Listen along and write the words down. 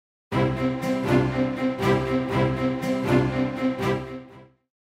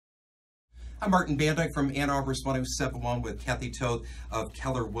I'm Martin Bandyke from Ann Arbor 1071 with Kathy Toth of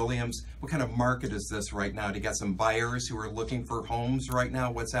Keller Williams. What kind of market is this right now? Do you got some buyers who are looking for homes right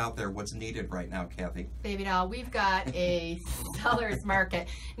now? What's out there? What's needed right now, Kathy? Baby doll, we've got a seller's market,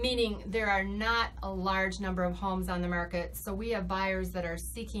 meaning there are not a large number of homes on the market. So we have buyers that are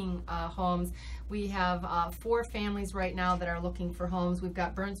seeking homes. We have 4 families right now that are looking for homes. We've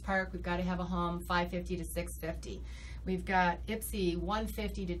got Burns Park, we've got to have a home, $550 to $650. We've got Ypsi,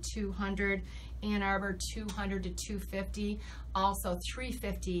 $150 to $200, Ann Arbor, $200 to $250, also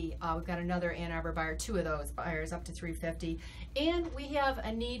 $350. We've got another Ann Arbor buyer, 2 of those buyers up to $350. And we have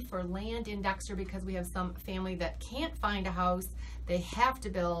a need for land indexer because we have some family that can't find a house. They have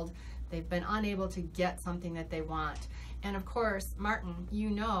to build. They've been unable to get something that they want. And of course, Martin, you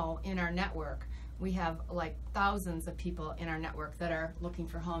know, in our network, we have like thousands of people in our network that are looking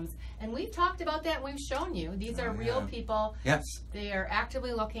for homes. And we've talked about that and we've shown you. These are real people. Yes. They are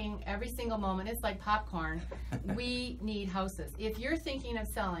actively looking every single moment. It's like popcorn. We need houses. If you're thinking of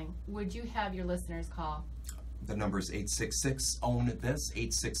selling, would you have your listeners call? The number is 866-OWN-THIS,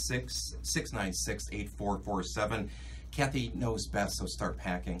 866-696-8447. Kathy knows best, so start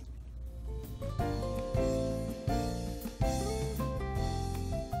packing.